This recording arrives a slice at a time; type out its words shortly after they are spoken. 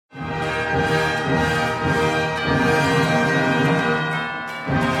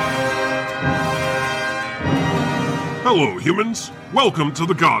Hello, humans. Welcome to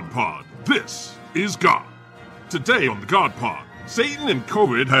the God Pod. This is God. Today on the God Pod, Satan and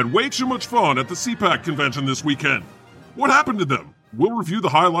COVID had way too much fun at the CPAC convention this weekend. What happened to them? We'll review the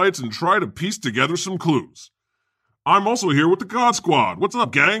highlights and try to piece together some clues. I'm also here with the God Squad. What's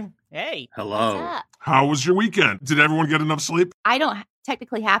up, gang? Hey. Hello. What's up? How was your weekend? Did everyone get enough sleep? I don't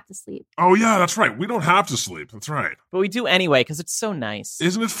technically have to sleep. Oh, yeah, that's right. We don't have to sleep. That's right. But we do anyway, because it's so nice.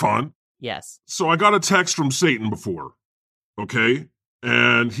 Isn't it fun? Yes. So I got a text from Satan before, okay?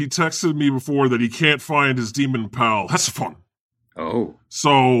 And he texted me before that he can't find his demon pal. That's fun. Oh.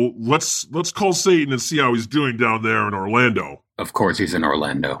 So let's call Satan and see how he's doing down there in Orlando. Of course he's in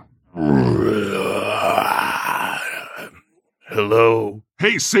Orlando. Hello?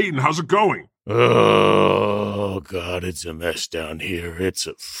 Hey, Satan, how's it going? Oh, God, it's a mess down here. It's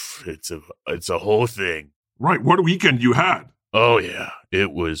a whole thing. Right, what a weekend you had. Oh, yeah.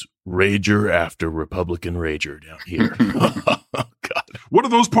 It was Rager after Republican Rager down here. Oh, God. What are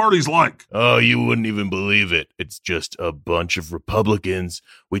those parties like? Oh, you wouldn't even believe it. It's just a bunch of Republicans.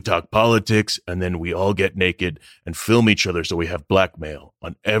 We talk politics, and then we all get naked and film each other so we have blackmail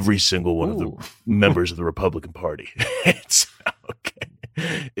on every single one of the members of the Republican Party. It's okay.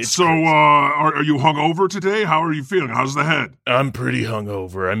 So, are you hungover today? How are you feeling? How's the head? I'm pretty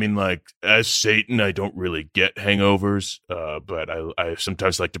hungover. I mean, like, as Satan, I don't really get hangovers, but I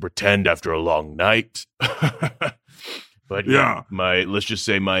sometimes like to pretend after a long night. But yeah, let's just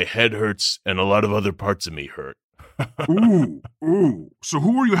say my head hurts and a lot of other parts of me hurt. Ooh. So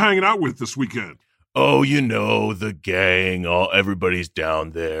who are you hanging out with this weekend? Oh, you know, the gang, everybody's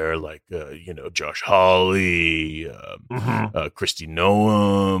down there, like, Josh Hawley, Christy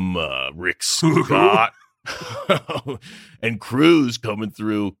Noam, Rick Scott, and Cruz coming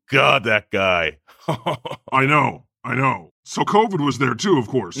through. God, that guy. I know. So COVID was there too, of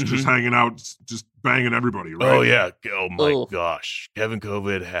course, just hanging out, just banging everybody, right? Oh, yeah. Oh, my gosh. Kevin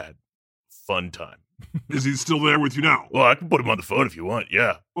COVID had fun time. Is he still there with you now? Well, I can put him on the phone if you want,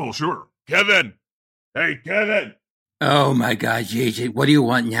 yeah. Well, sure. Kevin! Hey, Kevin! Oh, my God, JJ. What do you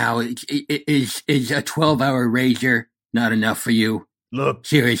want now? Is a 12-hour Rager not enough for you? Look.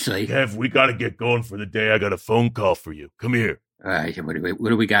 Seriously. Kev, we got to get going for the day. I got a phone call for you. Come here. All right, what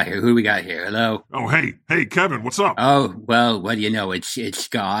do we got here? Who do we got here? Hello? Oh, hey, Kevin, what's up? Oh, well, what do you know? It's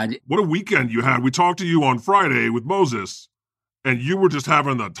God. What a weekend you had. We talked to you on Friday with Moses, and you were just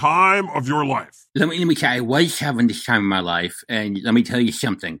having the time of your life. Let me tell you, I was having this time of my life, and let me tell you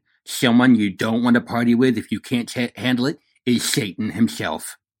something. Someone you don't want to party with if you can't handle it is Satan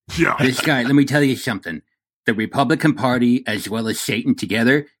himself. Yeah. This guy, let me tell you something. The Republican Party as well as Satan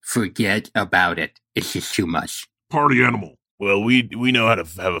together, forget about it. It's just too much. Party animal. Well, we know how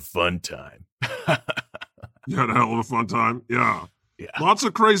to have a fun time. You had a hell of a fun time? Yeah. Lots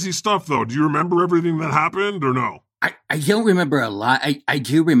of crazy stuff, though. Do you remember everything that happened or no? I don't remember a lot. I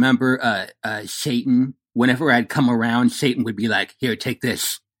do remember Satan. Whenever I'd come around, Satan would be like, here, take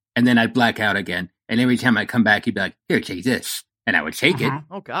this. And then I'd black out again. And every time I come back, he'd be like, here, take this. And I would take it.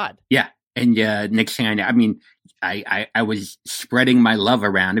 Oh, God. Yeah. And next thing I know, I mean, I was spreading my love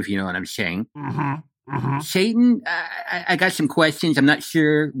around, if you know what I'm saying. Satan, I got some questions. I'm not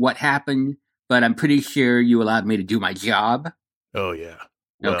sure what happened, but I'm pretty sure you allowed me to do my job. Oh, yeah.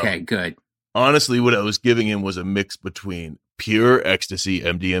 Well, okay, good. Honestly, what I was giving him was a mix between pure ecstasy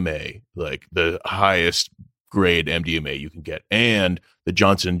MDMA, like the highest grade MDMA you can get, and the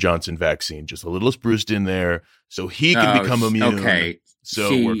Johnson & Johnson vaccine, just a little spruced in there so he can become immune. Okay.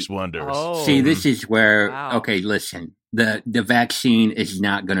 So it works wonders. See, this is where, okay, listen, the vaccine is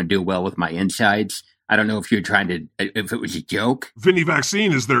not going to do well with my insides. I don't know if you're trying to, if it was a joke. Vinny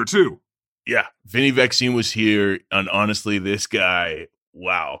Vaccine is there too. Yeah, Vinny Vaccine was here, and honestly, this guy,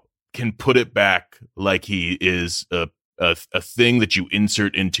 wow, can put it back like he is a thing that you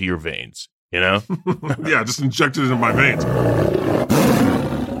insert into your veins, you know? Yeah, just injected it in my veins.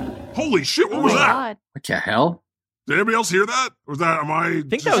 Holy shit, what was that? God. What the hell? Did anybody else hear that? Or was that, I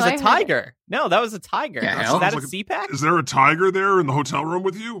think that was a tiger. No, that was a tiger. Is that a CPAC? Is there a tiger there in the hotel room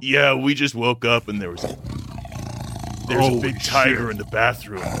with you? Yeah, we just woke up and there's a big tiger in the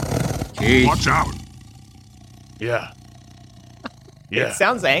bathroom. Jeez. Watch out. Yeah. It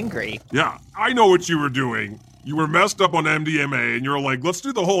sounds angry. Yeah, I know what you were doing. You were messed up on MDMA and you're like, let's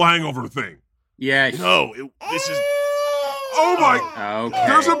do the whole hangover thing. Yeah. No, this is... Oh my... Okay.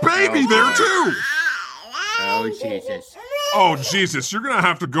 There's a baby there too. Oh, Jesus. Oh, Jesus, you're going to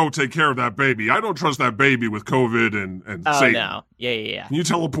have to go take care of that baby. I don't trust that baby with COVID and Satan. No. Yeah. Can you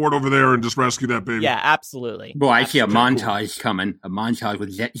teleport over there and just rescue that baby? Yeah, absolutely. Boy, I see a Absolutely. montage coming. A montage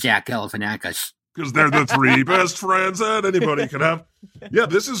with Zach Galifianakis. Because they're the three best friends that anybody can have. Yeah,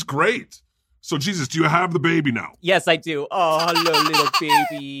 this is great. So, Jesus, do you have the baby now? Yes, I do. Oh, hello, little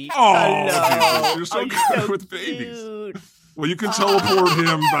baby. Oh, hello. Jesus, you're so good with babies. Cute. Well, you can teleport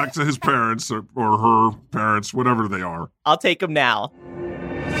him back to his parents or her parents, whatever they are. I'll take him now.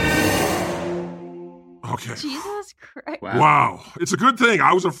 Okay. Jesus Christ. Wow. It's a good thing.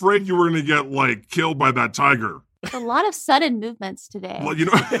 I was afraid you were going to get, killed by that tiger. A lot of sudden movements today. Well,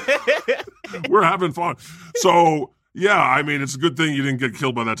 we're having fun. So, yeah, I mean, it's a good thing you didn't get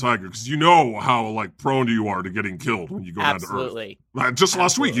killed by that tiger because you know how, prone you are to getting killed when you go down to Earth. Absolutely. Just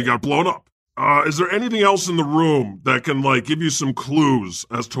last week, you got blown up. Is there anything else in the room that can, give you some clues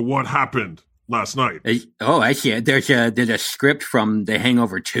as to what happened last night? I see it. There's a script from The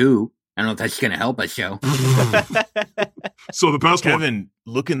Hangover 2. I don't know if that's going to help us, Joe. So the best one. Kevin,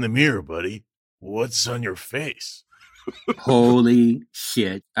 look in the mirror, buddy. What's on your face? Holy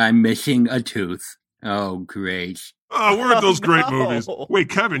shit. I'm missing a tooth. Oh, great. Oh, weren't those great No. movies? Wait,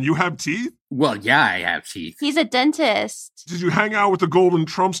 Kevin, you have teeth? Well, yeah, I have teeth. He's a dentist. Did you hang out with the golden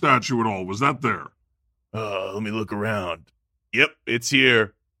Trump statue at all? Was that there? Let me look around. Yep, it's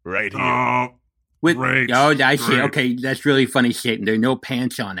here. Right here. Great. Oh, I see. Great. Okay, that's really funny, Satan. There are no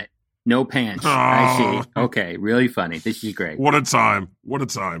pants on it. No pants. I see. Okay, really funny. This is great. What a time. What a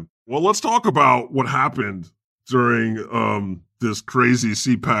time. Well, let's talk about what happened during this crazy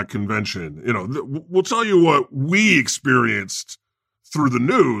CPAC convention. We'll tell you what we experienced through the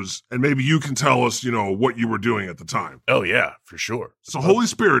news, and maybe you can tell us, what you were doing at the time. Oh, yeah, for sure. So, Holy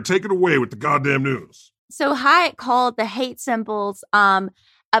Spirit, take it away with the goddamn news. So Hyatt called the hate symbols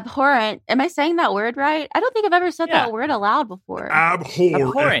abhorrent. Am I saying that word right? I don't think I've ever said that word aloud before.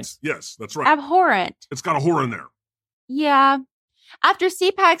 Abhorrent. Yes, that's right. Abhorrent. It's got a whore in there. Yeah. After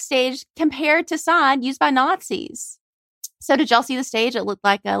CPAC stage compared to sign used by Nazis. So did y'all see the stage? It looked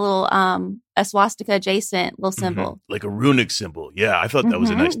like a little a swastika adjacent little symbol. Mm-hmm. Like a runic symbol. Yeah, I thought that was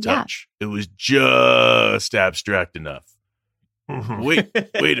a nice touch. Yeah. It was just abstract enough. Mm-hmm.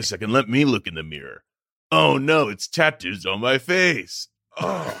 Wait a second. Let me look in the mirror. Oh, no, it's tattoos on my face.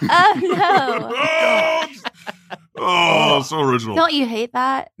 Oh, no. So original. Don't you hate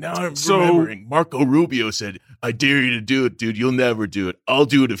that? Now I'm remembering. Marco Rubio said, I dare you to do it, dude. You'll never do it. I'll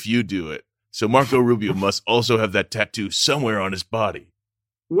do it if you do it. So Marco Rubio must also have that tattoo somewhere on his body.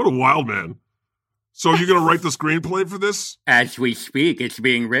 What a wild man. So you're going to write the screenplay for this? As we speak, it's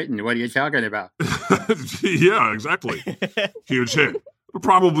being written. What are you talking about? Yeah, exactly. Huge hit. We'll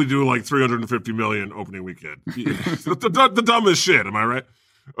probably do like 350 million opening weekend. The dumbest shit, am I right?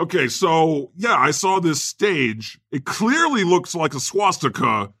 Okay, so yeah, I saw this stage. It clearly looks like a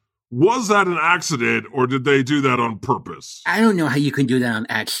swastika. Was that an accident, or did they do that on purpose? I don't know how you can do that on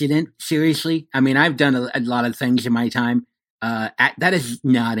accident. Seriously. I mean, I've done a lot of things in my time. That is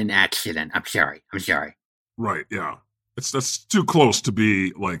not an accident. I'm sorry. Right, yeah. That's too close to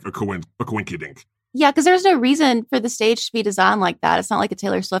be like a coinkydink. Yeah, because there's no reason for the stage to be designed like that. It's not like a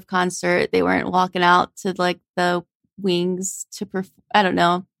Taylor Swift concert. They weren't walking out to the wings to I don't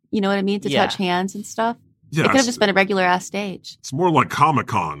know. You know what I mean? To touch hands and stuff. Yeah, it could have just been a regular ass stage. It's more like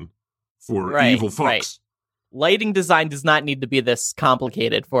Comic-Con for evil fucks. Right. Lighting design does not need to be this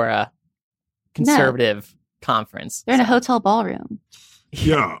complicated for a conservative conference. They're in a hotel ballroom.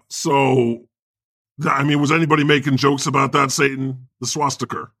 Yeah. So, I mean, was anybody making jokes about that, Satan? The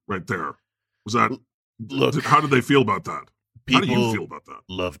swastika right there. Was that... Look, how did they feel about that? How do you feel about that?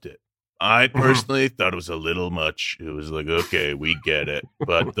 Loved it. I personally thought it was a little much. It was like, okay, we get it.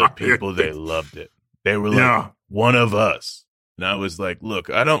 But the people, they loved it. They were like, one of us. And I was like, look,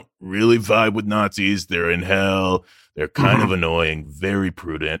 I don't really vibe with Nazis. They're in hell. They're kind of annoying, very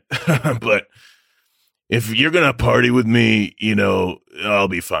prudent. But if you're going to party with me, I'll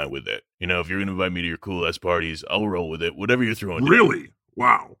be fine with it. If you're going to invite me to your cool ass parties, I'll roll with it. Whatever you're throwing. Really? Down.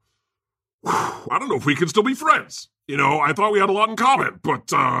 Wow. I don't know if we can still be friends. I thought we had a lot in common,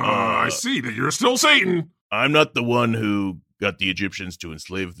 but I see that you're still Satan. I'm not the one who got the Egyptians to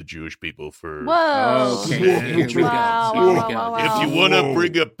enslave the Jewish people for... Whoa. Okay, here we go. Wow. If you want to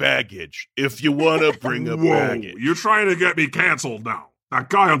bring up baggage. You're trying to get me canceled now. That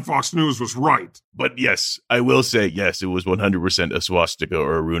guy on Fox News was right. But yes, I will say, yes, it was 100% a swastika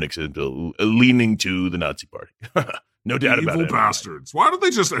or a runic symbol leaning to the Nazi party. No doubt about it. Evil bastards. Why don't they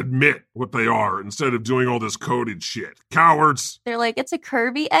just admit what they are instead of doing all this coded shit? Cowards. They're like, it's a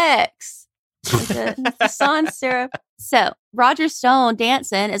curvy X. The sans serif. So Roger Stone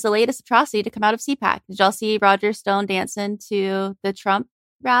dancing is the latest atrocity to come out of CPAC. Did y'all see Roger Stone dancing to the Trump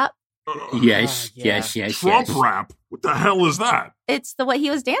rap? Yes. Trump rap? What the hell is that? It's what he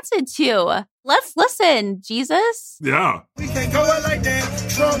was dancing to. Let's listen, Jesus. Yeah. We can't go it like that.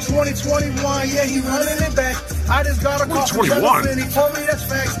 Trump 2021, yeah, he running it back. I just got a call from 2021. and he told me that's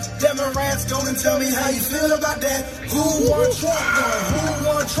facts. Democrats gonna tell me how you feel about that. Who won Trump won? Who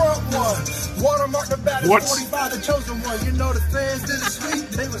won Trump won? Watermark the battle, 45 the chosen one. You know the fans did it sweet.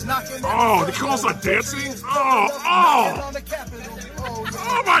 They was knocking. Oh, they call us that dancing? Oh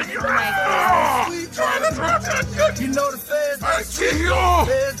my God! You know the fans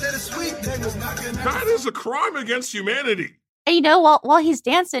did it sweet. They was knocking. That is a crime against humanity. And you know, while he's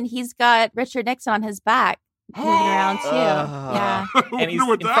dancing, he's got Richard Nixon on his back moving around too. Yeah. And he's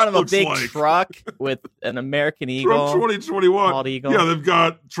in front of a big truck with an American Eagle. Trump 2021. Bald eagle. Yeah, they've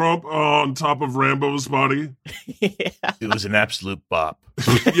got Trump on top of Rambo's body. It was an absolute bop.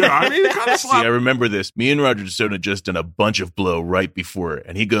 Yeah, I mean, it kind of See, slapped. I remember this. Me and Roger Stone had just done a bunch of blow right before,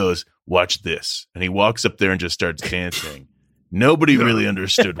 and he goes, "Watch this." And he walks up there and just starts dancing. Nobody really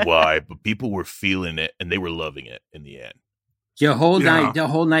understood why, but people were feeling it, and they were loving it in the end. The whole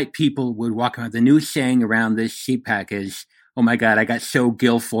night, people would walk around. The new saying around this CPAC is, "Oh my God, I got so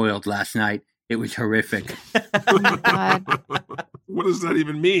guilfoiled last night. It was horrific." Oh my God. What does that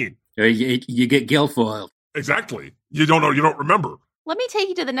even mean? You get guilfoiled. Exactly. You don't know. You don't remember. Let me take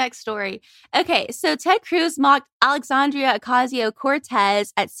you to the next story. Okay, so Ted Cruz mocked Alexandria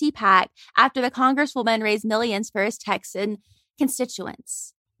Ocasio-Cortez at CPAC after the congresswoman raised millions for his Texan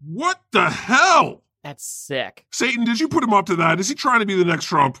constituents. What the hell? That's sick. Satan, did you put him up to that? Is he trying to be the next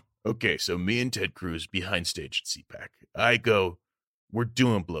Trump? Okay, so me and Ted Cruz behind stage at CPAC. I go, we're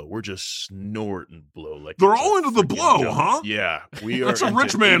doing blow. We're just snorting blow. Like they're all into the blow, jump. huh? Yeah, we are. That's a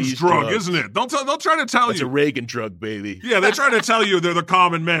rich man's drug, drugs. Isn't it? They'll try to tell It's you. a Reagan drug, baby. Yeah, they try to tell you they're the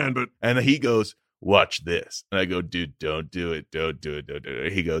common man, but And he goes, watch this. And I go, dude, don't do it. Don't do it. Don't do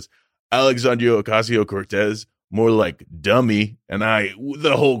it. He goes, Alexandria Ocasio-Cortez, more like dummy. And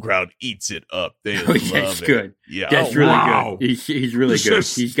the whole crowd eats it up. They love That's it. good. Yeah. That's really wow. good. He's really It's good.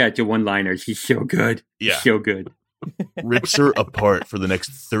 just- He's got the one-liners. He's so good. Yeah. He's so good. Rips her apart for the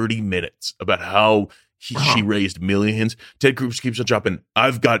next 30 minutes about how she raised millions. Ted Cruz keeps on dropping,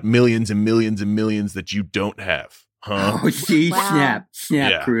 I've got millions and millions and millions that you don't have. Huh? Oh, see, Wow. snap,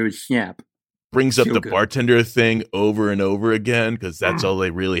 Yeah. Cruz, snap. Brings up So the good. bartender thing over and over again because that's all they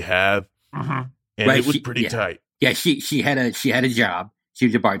really have. And Right, it was pretty tight. Yeah, she had a job. She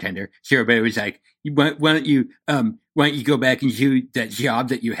was a bartender. So everybody was like, why don't you go back and do that job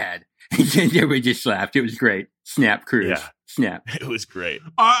that you had? And then everybody just laughed. It was great. Snap, Cruz. Yeah. Snap. It was great.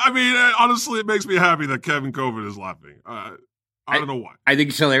 I mean, honestly, it makes me happy that Kevin COVID is laughing. I don't know why. I think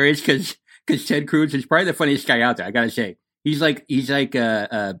it's hilarious because Ted Cruz is probably the funniest guy out there. I gotta say, he's like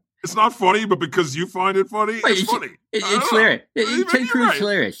It's not funny, but because you find it funny, it's funny. It's hilarious. You're Ted Cruz right. is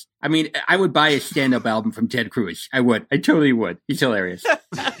hilarious. I mean, I would buy a stand-up album from Ted Cruz. I would. I totally would. He's hilarious.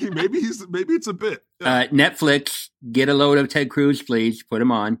 maybe it's a bit. Yeah. Netflix, get a load of Ted Cruz, please. Put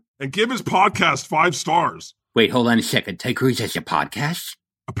him on. And give his podcast 5 stars. Wait, hold on a second. Ted Cruz has a podcast?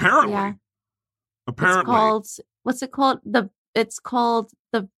 Apparently. Yeah. Apparently. What's it called? It's called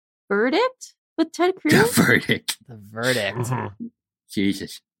The Verdict with Ted Cruz. The Verdict. The verdict.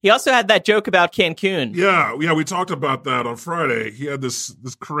 Jesus. He also had that joke about Cancun. Yeah, we talked about that on Friday. He had this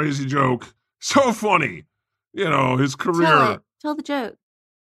crazy joke. So funny. You know, his career. Tell the joke.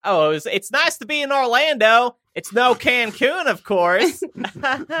 Oh, it's nice to be in Orlando. It's no Cancun, of course.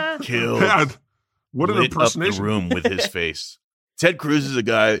 Kill. Yeah, what an Lit up the impersonation. room with his face. Ted Cruz is a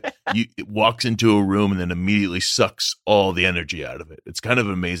guy walks into a room and then immediately sucks all the energy out of it. It's kind of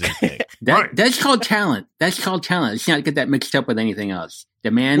an amazing thing. Right. That's called talent. That's called talent. Let's not get that mixed up with anything else.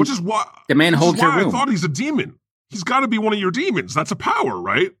 The man Which is why holds a I room. thought he's a demon. He's got to be one of your demons. That's a power,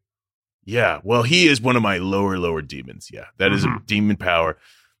 right? Yeah, well, he is one of my lower demons. Yeah, that is a demon power.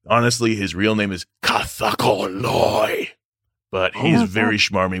 Honestly, his real name is Kathakoloi, but he's very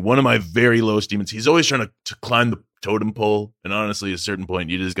schmarmy. One of my very lowest demons. He's always trying to climb the totem pole, and honestly, at a certain point,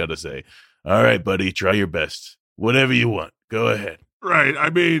 you just got to say, all right, buddy, try your best. Whatever you want. Go ahead. Right.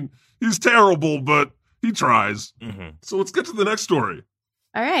 I mean, he's terrible, but he tries. Mm-hmm. So let's get to the next story.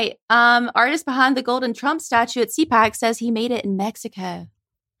 All right. Artist behind the golden Trump statue at CPAC says he made it in Mexico.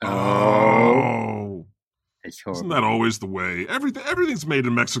 Oh. That's horrible. Isn't that always the way? Everything's made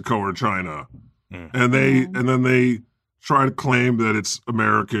in Mexico or China. Mm. And then they try to claim that it's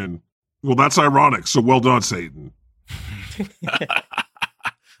American. Well, that's ironic. So well done, Satan.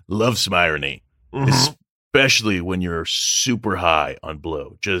 Love some irony, especially when you're super high on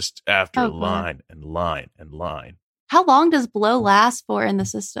blow, just after line and line and line. How long does blow last for in the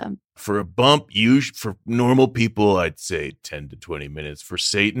system? For a bump, for normal people, I'd say 10 to 20 minutes. For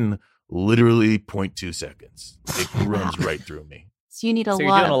Satan, literally 0.2 seconds. It runs right through me. So you need a lot. So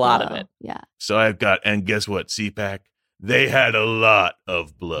you're doing a lot blow. of it. Yeah. So and guess what, CPAC? They had a lot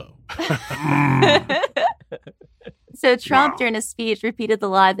of blow. So Trump, during his speech, repeated the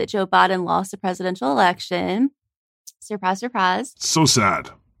lie that Joe Biden lost the presidential election. Surprise, surprise. So sad.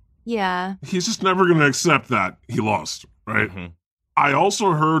 Yeah. He's just never going to accept that he lost, right? Mm-hmm. I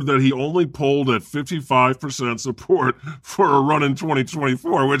also heard that he only polled at 55% support for a run in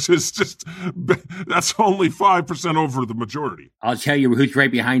 2024, which is that's only 5% over the majority. I'll tell you who's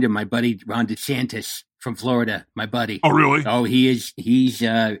right behind him, my buddy Ron DeSantis from Florida, my buddy. Oh, really? Oh, he is. He's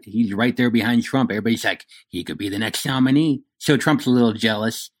right there behind Trump. Everybody's like, he could be the next nominee. So Trump's a little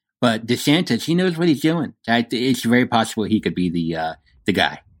jealous, but DeSantis, he knows what he's doing. It's very possible he could be the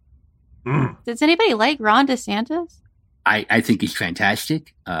guy. Mm. Does anybody like Ron DeSantis? I think he's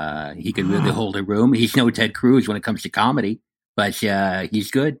fantastic. He can really hold a room. He's no Ted Cruz when it comes to comedy, but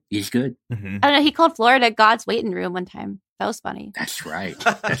he's good. He's good. Mm-hmm. I don't know. He called Florida God's waiting room one time. That was funny. That's right.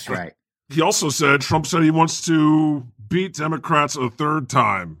 That's right. He also said, Trump said he wants to beat Democrats a third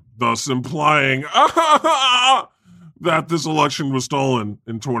time, thus implying that this election was stolen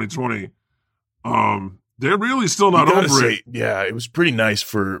in 2020. They're really still not over it. Yeah, it was pretty nice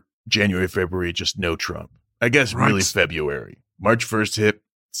for January, February, just no Trump. I guess really February. March 1st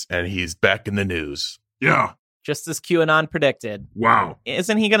hits, and he's back in the news. Yeah. Just as QAnon predicted. Wow.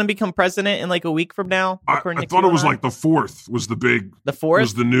 Isn't he going to become president in like a week from now? I thought it was like the 4th was the big... The 4th?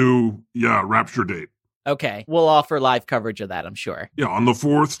 Was the new, rapture date. Okay. We'll offer live coverage of that, I'm sure. Yeah, on the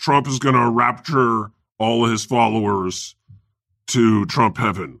 4th, Trump is going to rapture all of his followers to Trump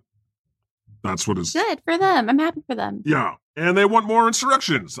heaven. That's what it's... Good for them. I'm happy for them. Yeah. And they want more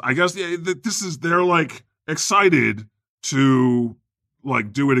insurrections. I guess they're like excited to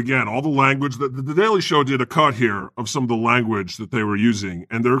like do it again. All the language that the Daily Show did a cut here of some of the language that they were using,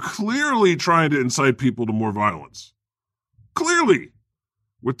 and they're clearly trying to incite people to more violence. Clearly,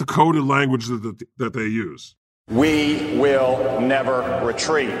 with the coded language that they use. We will never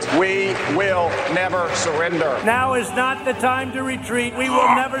retreat. We will never surrender. Now is not the time to retreat. We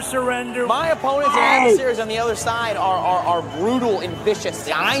will never surrender. My opponents and adversaries on the other side are brutal and vicious.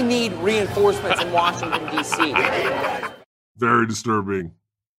 I need reinforcements in Washington, D.C. Very disturbing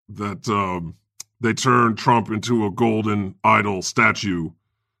that they turned Trump into a golden idol statue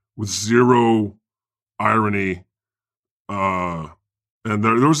with zero irony. And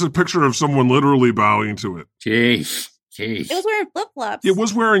there was a picture of someone literally bowing to it. Jeez. It was wearing flip-flops. It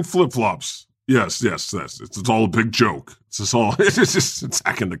was wearing flip-flops. Yes. It's all a big joke. It's just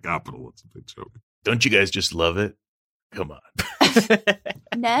attacking the Capitol. It's a big joke. Don't you guys just love it? Come on.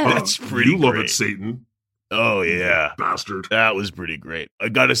 No. That's pretty You love great. it, Satan. Oh, yeah. Bastard. That was pretty great. I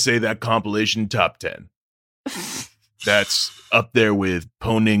got to say that compilation top 10. That's up there with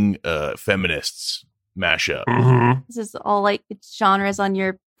Poning Feminists mashup. Mm-hmm. This is all like genres on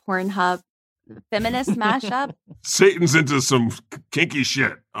your Pornhub feminist mashup. Satan's into some kinky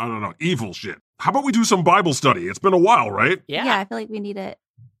shit. I don't know. Evil shit. How about we do some Bible study? It's been a while, right? Yeah, I feel like we need it.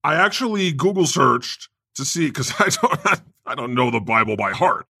 I actually Google searched to see, because I don't know the Bible by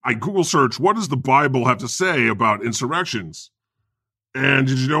heart. I Google searched, what does the Bible have to say about insurrections? And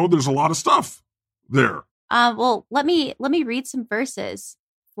did you know there's a lot of stuff there? Well, let me read some verses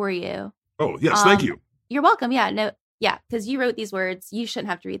for you. Oh, yes, thank you. You're welcome. Yeah, because you wrote these words. You shouldn't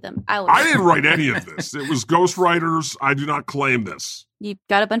have to read them. I didn't write any of this. It was ghostwriters. I do not claim this. You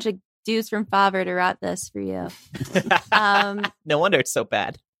got a bunch of dudes from Favre to write this for you. No wonder it's so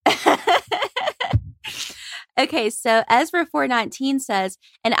bad. Okay, so Ezra 4:19 says,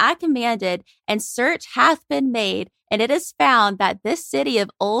 "And I commanded, and search hath been made, and it is found that this city of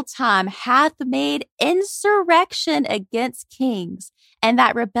old time hath made insurrection against kings, and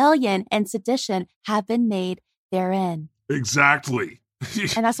that rebellion and sedition have been made therein." Exactly.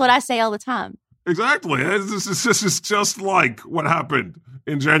 And that's what I say all the time. Exactly. This is just like what happened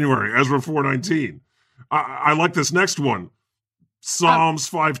in January, Ezra 4:19. I like this next one, Psalms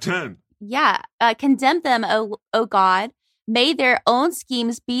 5:10. Yeah, condemn them, O God. May their own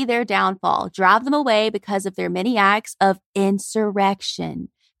schemes be their downfall. Drive them away because of their many acts of insurrection,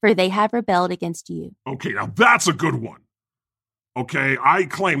 for they have rebelled against you. Okay, now that's a good one. Okay, I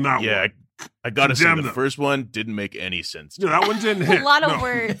claim that one. Yeah, I gotta say, the first one didn't make any sense. Yeah, that one didn't hit. A lot of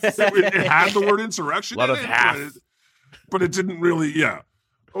words. It had the word insurrection. A lot of half. But it didn't really, yeah.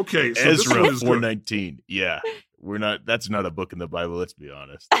 Okay, so Ezra this one is 4:19. Yeah, that's not a book in the Bible, let's be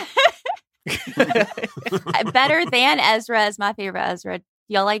honest. Better Than Ezra is my favorite Ezra. Do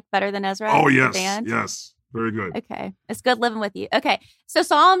y'all like Better Than Ezra? Oh, yes, band? yes. Very good. Okay. It's good living with you. Okay. So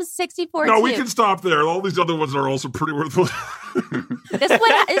Psalm 64. No, we can stop there. All these other ones are also pretty worthwhile. This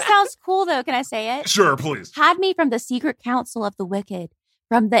one, it sounds cool, though. Can I say it? Sure, please. Hide me from the secret counsel of the wicked,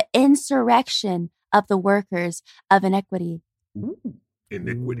 from the insurrection of the workers of iniquity. Ooh,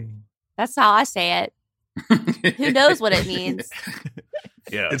 iniquity. That's how I say it. Who knows what it means?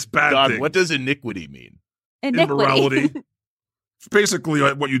 Yeah. It's bad. God, thing. what does iniquity mean? Immorality. It's basically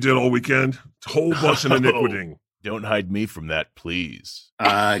what you did all weekend. A whole bunch of iniquity. Don't hide me from that, please.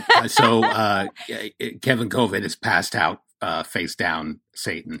 So Kevin COVID is passed out, face down,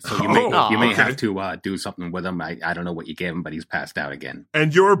 Satan. So you may have to do something with him. I don't know what you gave him, but he's passed out again.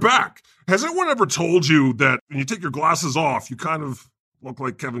 And you're back. Has anyone ever told you that when you take your glasses off, you kind of look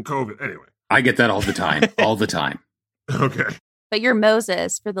like Kevin COVID? Anyway. I get that all the time. All the time. Okay. But you're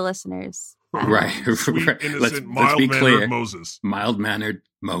Moses for the listeners. Right. Sweet, innocent, let's be mild-mannered clear. Moses. Mild-mannered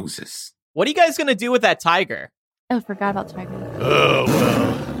Moses. What are you guys going to do with that tiger? Oh, forgot about tiger. Oh,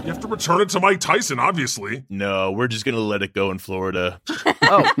 well. You have to return it to Mike Tyson, obviously. No, we're just going to let it go in Florida.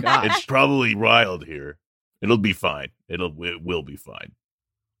 Oh, God. It's probably wild here. It'll be fine. It will be fine.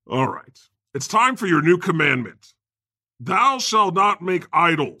 All right. It's time for your new commandment. Thou shalt not make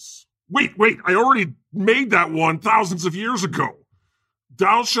idols. Wait. I already made that one thousands of years ago.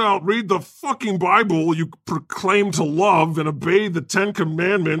 Thou shalt read the fucking Bible you proclaim to love and obey the 10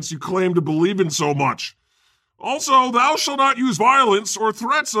 commandments you claim to believe in so much. Also, thou shalt not use violence or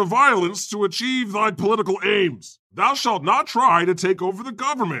threats of violence to achieve thy political aims. Thou shalt not try to take over the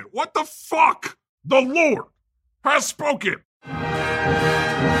government. What the fuck? The Lord has spoken.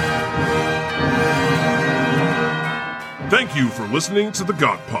 Thank you for listening to the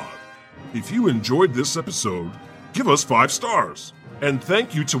God Pod. If you enjoyed this episode, give us 5 stars. And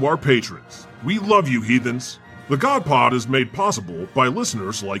thank you to our patrons. We love you, heathens. The God Pod is made possible by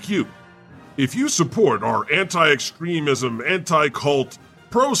listeners like you. If you support our anti-extremism, anti-cult,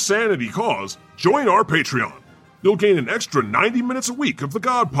 pro-sanity cause, join our Patreon. You'll gain an extra 90 minutes a week of the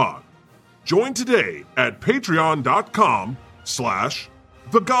God Pod. Join today at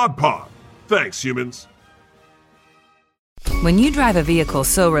patreon.com/thegodpod. Thanks, humans. When you drive a vehicle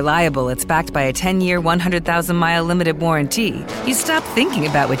so reliable it's backed by a 10-year, 100,000-mile limited warranty, you stop thinking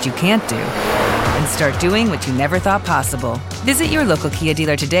about what you can't do and start doing what you never thought possible. Visit your local Kia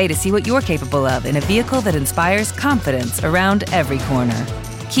dealer today to see what you're capable of in a vehicle that inspires confidence around every corner.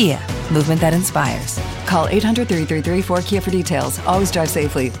 Kia, movement that inspires. Call 800-333-4KIA for details. Always drive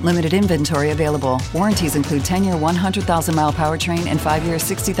safely. Limited inventory available. Warranties include 10-year, 100,000-mile powertrain and 5-year,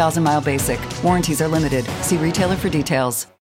 60,000-mile basic. Warranties are limited. See retailer for details.